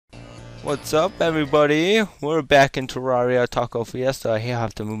What's up, everybody? We're back in Terraria TacoFiesta. I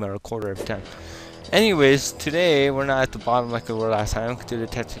have to move my recorder every time. Anyways, today we're not at the bottom like we were last time due to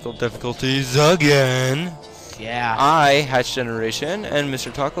technical difficulties again. Yeah. I, Hatch Generation, and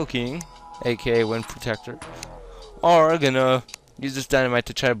Mr. Taco King, aka Wind Protector, are gonna use this dynamite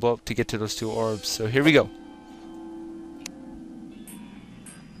to try to blow up to get to those two orbs. So here we go.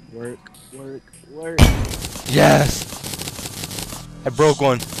 Work. Yes! I broke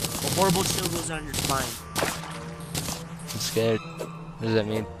one. A horrible chill goes down your spine. I'm scared. What does that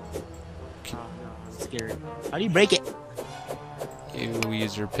mean? Oh no, I'm scared. How do you break it? You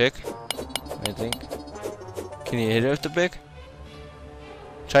use your pick, I think. Can you hit it with the pick?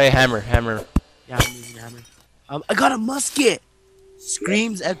 Try a hammer. Yeah, I'm using a hammer. I got a musket!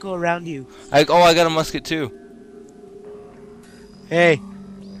 Screams echo around you. I got a musket too. Hey.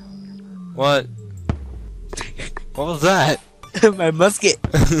 What? What was that? My musket.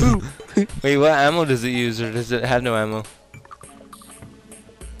 Wait, what ammo does it use, or does it have no ammo?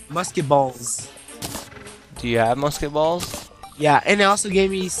 Musket balls. Do you have musket balls? Yeah, and it also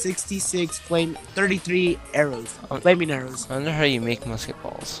gave me 33 arrows. Flaming arrows. I wonder how you make musket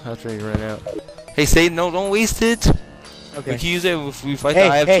balls after you run out. Hey, say no, don't waste it. Okay. We can use it if we fight the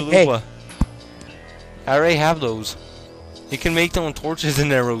Eye of Chalupa. I already have those. You can make them with torches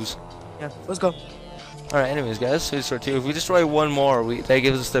and arrows. Yeah, let's go. Alright, anyways, guys, phase 2. If we destroy one more, that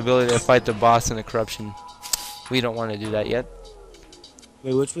gives us the ability to fight the boss and the corruption. We don't want to do that yet.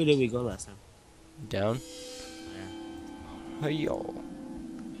 Wait, which way did we go last time? Down. Yeah. Hey, yo.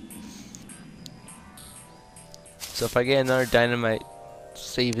 So if I get another dynamite,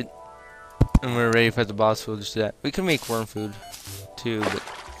 save it. And we're ready to fight the boss, we'll just do that. We can make worm food, too, but...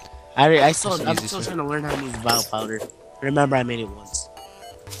 I'm still trying to learn how to use bile powder. Remember, I made it once.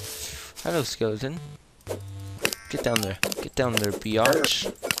 Hello, skeleton. Get down there. Get down there,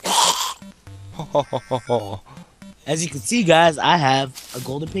 biatch. As you can see, guys, I have a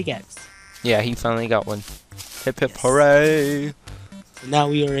golden pickaxe. Yeah, he finally got one. Hip hip hooray! So now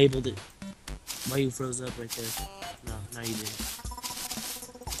we are able to... Why you froze up right there? No, now you didn't.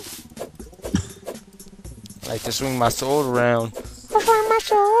 I like to swing my sword around. I swing my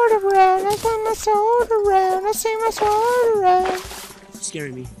sword around. I swing my sword around. I swing my sword around. You're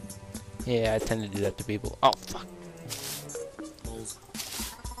scaring me. Yeah, I tend to do that to people. Oh, fuck. Balls.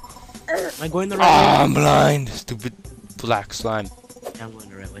 Am I going the right way? Ah, I'm blind. Stupid black slime. Yeah, I'm going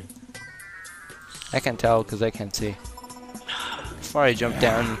the right way. I can't tell because I can't see. Before I jump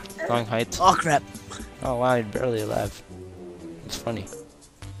down long heights. Oh, crap. Oh, wow, you're barely alive. It's funny.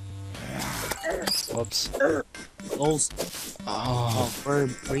 Whoops. Balls. Oh. We're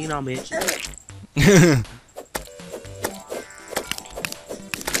bringing on, bitch.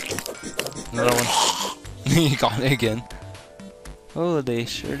 Another one. You got it again. Oh, they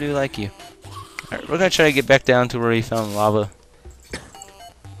sure do like you. Alright, we're gonna try to get back down to where we found lava.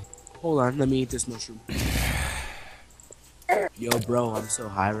 Hold on, let me eat this mushroom. Yo, bro, I'm so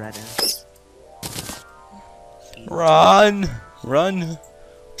high right now. Run! Run!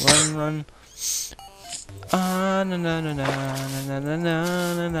 Run! Ah, na na na na na na na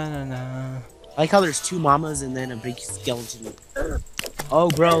na na na. I like how there's two mamas and then a big skeleton. Oh,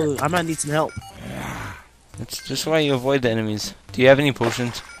 bro, I might need some help. That's just why you avoid the enemies. Do you have any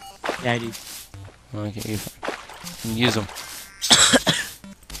potions? Yeah, I do. Okay, use them.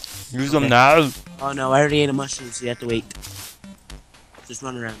 Use them now! Oh no, I already ate a mushroom, so you have to wait. Just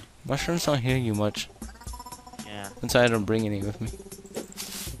run around. Mushrooms don't heal you much. Yeah. That's why I don't bring any with me.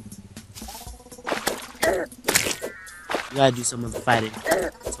 You gotta do some of the fighting,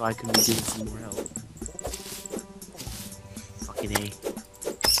 so I can be getting some more help. Fucking A.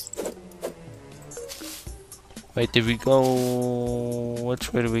 Wait, did we go...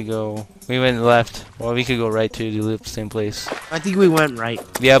 Which way did we go? We went left. Well, we could go right too to the same place. I think we went right.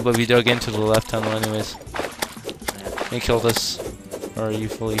 Yeah, but we dug into the left tunnel anyways. They killed us. Or you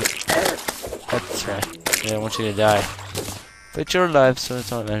fully... That's right. Yeah, I want you to die. But you're alive, so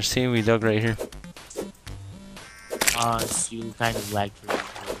it's not matter. See, we dug right here. So you kind of lagged for a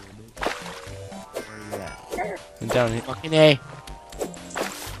little bit. Where are you at? I'm down here. Fucking A.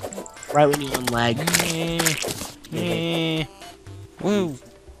 Right when you unlag. Woo!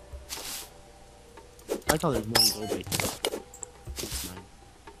 I like how there's one gold right there. It's mine.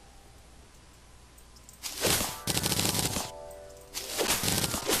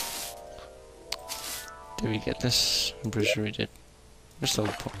 Did we get this? I'm pretty sure we did.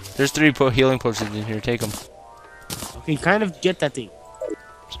 There's 3 healing potions in here. Take them. Okay, kind of get that thing.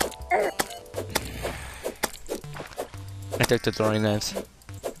 I took the throwing knives.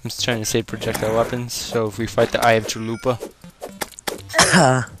 I'm just trying to save projectile weapons, so if we fight the Eye of Chalupa.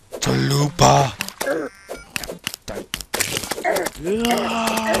 Chalupa.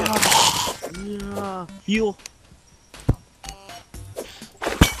 Yeah. Heal.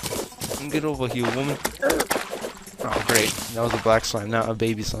 Get over here, woman. Oh, great. That was a black slime, not a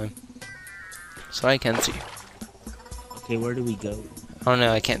baby slime. So I can see. Okay, where do we go? Oh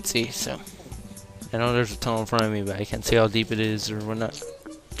no, I can't see, so. I know there's a tunnel in front of me, but I can't see how deep it is or whatnot.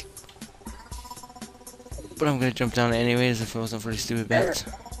 But I'm gonna jump down anyways if it wasn't for these stupid bats.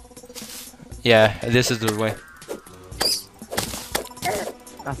 Yeah, this is the way.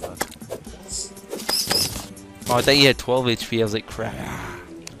 Ah, fuck. Oh, I thought you had 12 HP. I was like, crap.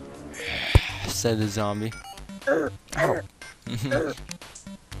 Said the zombie. Ow.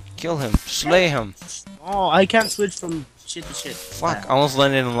 Kill him. Slay him. Oh, I can't switch from shit to shit. Fuck, I almost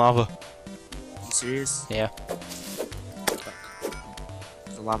landed in lava. You serious? Yeah.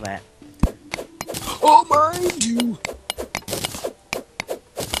 There's a lava at. Oh my dude!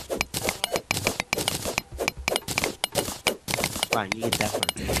 Fine, you get that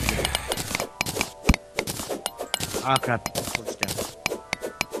part. Ah, crap. Torch down.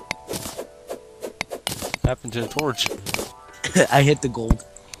 What happened to the torch? I hit the gold.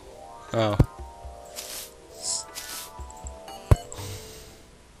 Oh.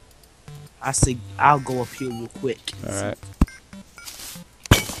 I say I'll go up here real quick. Alright.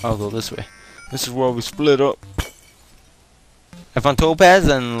 I'll go this way. This is where we split up. I found topaz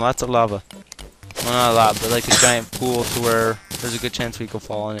and lots of lava. Well, not a lot, but like a giant pool to where there's a good chance we could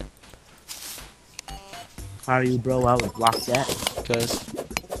fall in it. How are you, bro? I would block that. Because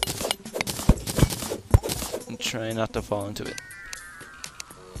I'm trying not to fall into it.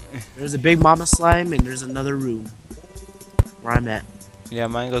 There's a big mama slime and there's another room where I'm at. Yeah,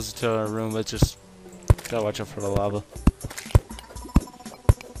 mine goes to our room, but just gotta watch out for the lava.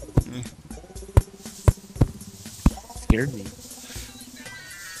 Scared me.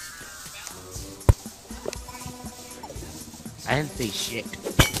 I didn't say shit.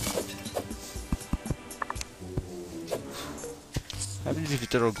 What happens if you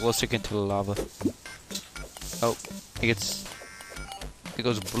throw a glow stick into the lava? Oh, it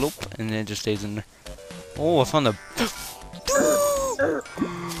goes bloop and then it just stays in there. Oh, I found the.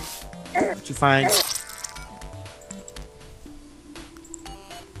 What you find?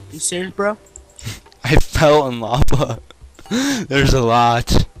 You serious, bro? I fell in lava. There's a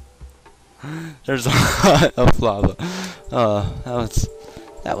lot. There's a lot of lava. Oh,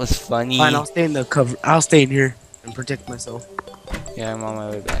 that was funny. Fine, I'll stay in the cover. I'll stay in here and protect myself. Yeah, I'm on my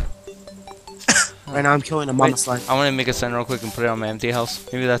way back. Right now, I'm killing a mama slime. I want to make a sign real quick and put it on my empty house.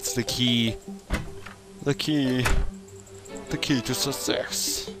 Maybe that's the key. The key to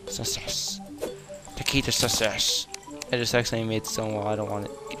success. Success. The key to success. I just accidentally made stone wall. I don't want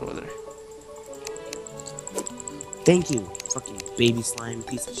it. Get over there. Thank you, fucking baby slime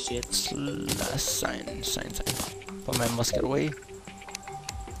piece of shit. Sign. Put my musket away.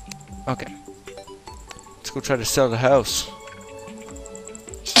 Okay. Let's go try to sell the house.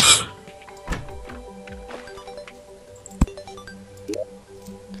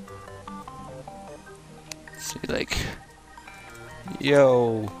 See, like,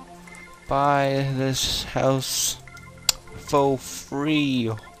 yo, buy this house for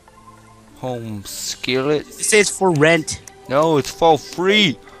free. Home skillet. It says for rent. No, it's for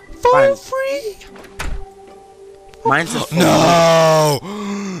free. For Fine. free. Mine's a No!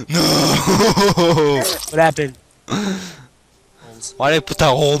 No! What happened? Why did I put that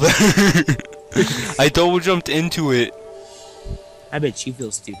hole there? I double jumped into it. I bet you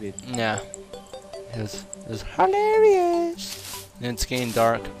feel stupid. Yeah. It was hilarious. And it's getting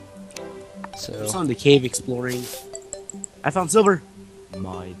dark. I'm So still in the cave exploring. I found silver.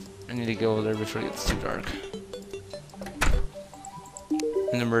 Mine. I need to go over there before it gets too dark.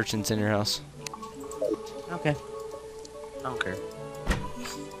 And the merchant's in your house. Okay. I don't care.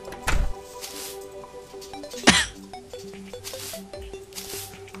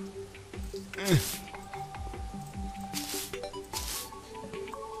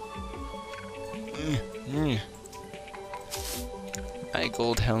 My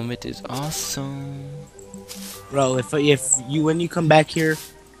gold helmet is awesome. Bro, if you when you come back here,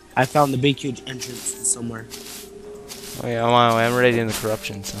 I found the big huge entrance to somewhere. Oh yeah, I'm already in the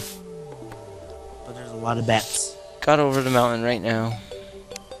corruption, so. But there's a lot of bats. Got over the mountain right now.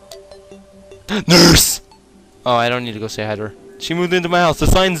 Nurse! Oh, I don't need to go say hi to her. She moved into my house. The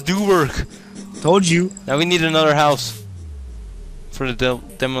signs do work. Told you. Now we need another house for the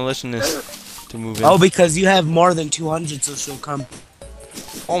demolitionist to move in. Oh, because you have more than 200, so she'll come.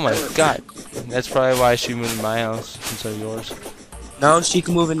 Oh my god. That's probably why she moved in my house instead of yours. No, she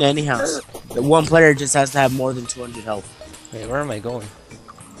can move into any house. The one player just has to have more than 200 health. Wait, where am I going?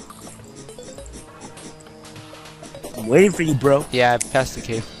 I'm waiting for you, bro. Yeah, I passed the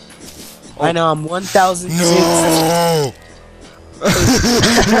cave. I know, I'm 1,006. No!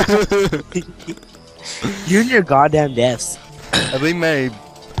 You and your goddamn deaths. I think my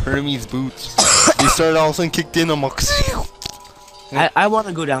Hermes boots. They started all of a sudden kicked in. I'm like, I want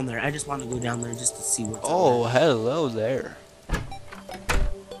to go down there. I just want to go down there just to see what's oh, up there. hello there.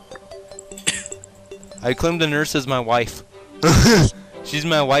 I claim the nurse as my wife. She's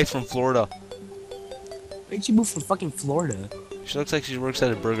my wife from Florida. Why'd you move from fucking Florida? She looks like she works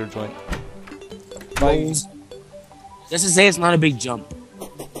at a burger joint. Just to say it's not a big jump.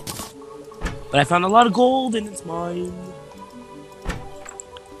 But I found a lot of gold and it's mine.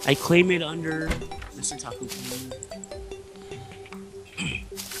 I claim it under Mr. Taco King.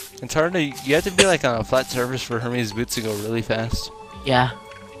 It's hard to. You have to be like on a flat surface for Hermes boots to go really fast. Yeah.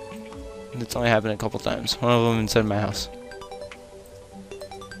 It's only happened a couple times. One of them inside my house.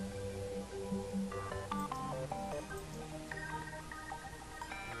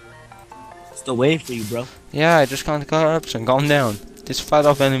 Still waiting for you, bro. Yeah, I just got corruption. Calm down. Just fight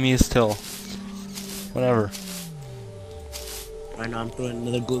off enemies till. Whatever. Right now I'm throwing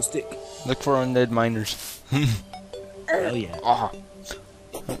another glow stick. Look for undead miners. Hell yeah. Ah.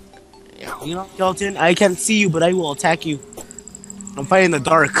 You know, skeleton, I can see you, but I will attack you. I'm fighting in the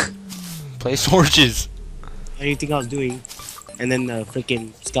dark. Play torches. I didn't think I was doing. And then the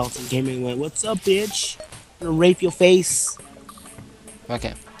freaking skeleton came in and went, "What's up, bitch? I'm gonna rape your face."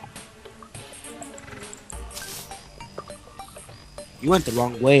 Okay. You went the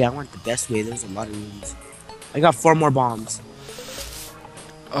wrong way. I went the best way. There's a lot of rooms. I got 4 more bombs.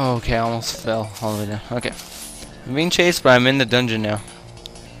 Oh, okay, I almost fell all the way down. Okay. I'm being chased, but I'm in the dungeon now.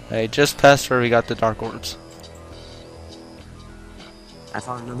 I just passed where we got the dark orbs. I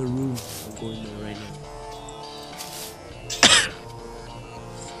found another room. I'm going there right now.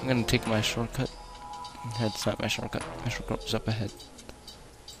 I'm gonna take my shortcut. That's not my shortcut. My shortcut was up ahead.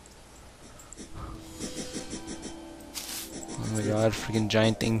 Oh my god, freaking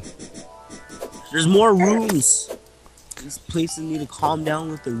giant thing. There's more rooms. These places need to calm down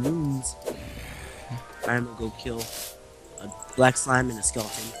with the rooms. I'm gonna go kill a black slime and a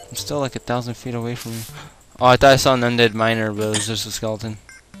skeleton. I'm still like 1,000 feet away from you. Oh, I thought I saw an undead miner, but it was just a skeleton.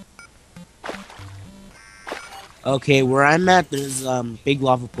 Okay, where I'm at, there's big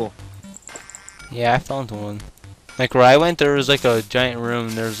lava pool. Yeah, I found one. Like where I went, there was like a giant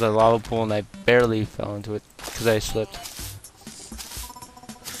room. There was a lava pool, and I barely fell into it because I slipped.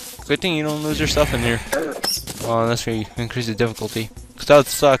 Good thing you don't lose your stuff in here. Oh, unless we increase the difficulty. Cause that would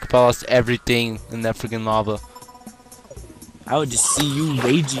suck if I lost everything in that freaking lava. I would just see you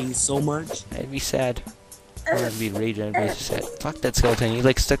raging so much. I'd be sad. I wouldn't be raging, I'd be sad. Fuck that skeleton, he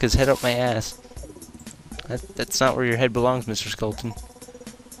like stuck his head up my ass. That's not where your head belongs, Mr. Skeleton.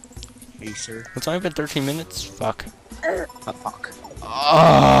 Are you sure? It's only been 13 minutes? Fuck. Fuck.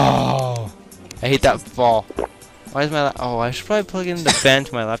 Oh! I hate that fall. Why is my oh, I should probably plug in the fan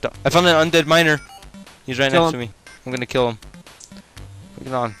to my laptop. I found an undead miner. He's right next to me. I'm gonna kill him. Bring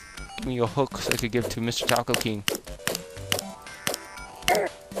it on. Give me a hook so I could give to Mr. Taco King.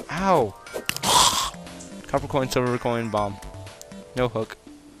 Ow! Copper coin, silver coin, bomb. No hook.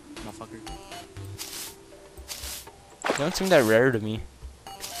 Motherfucker. They don't seem that rare to me.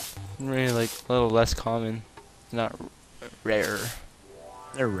 Really like a little less common. Not rare.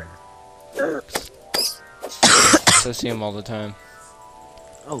 They're rare. I see them all the time.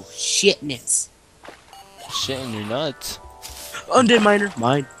 Oh, shitness. Shit in your nuts. Undead miner.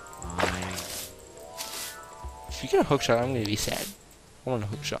 Mine. If you get a hook shot, I'm gonna be sad. I want a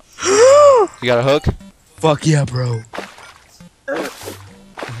hook shot. You got a hook? Fuck yeah, bro.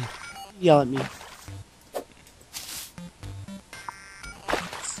 Yell at me.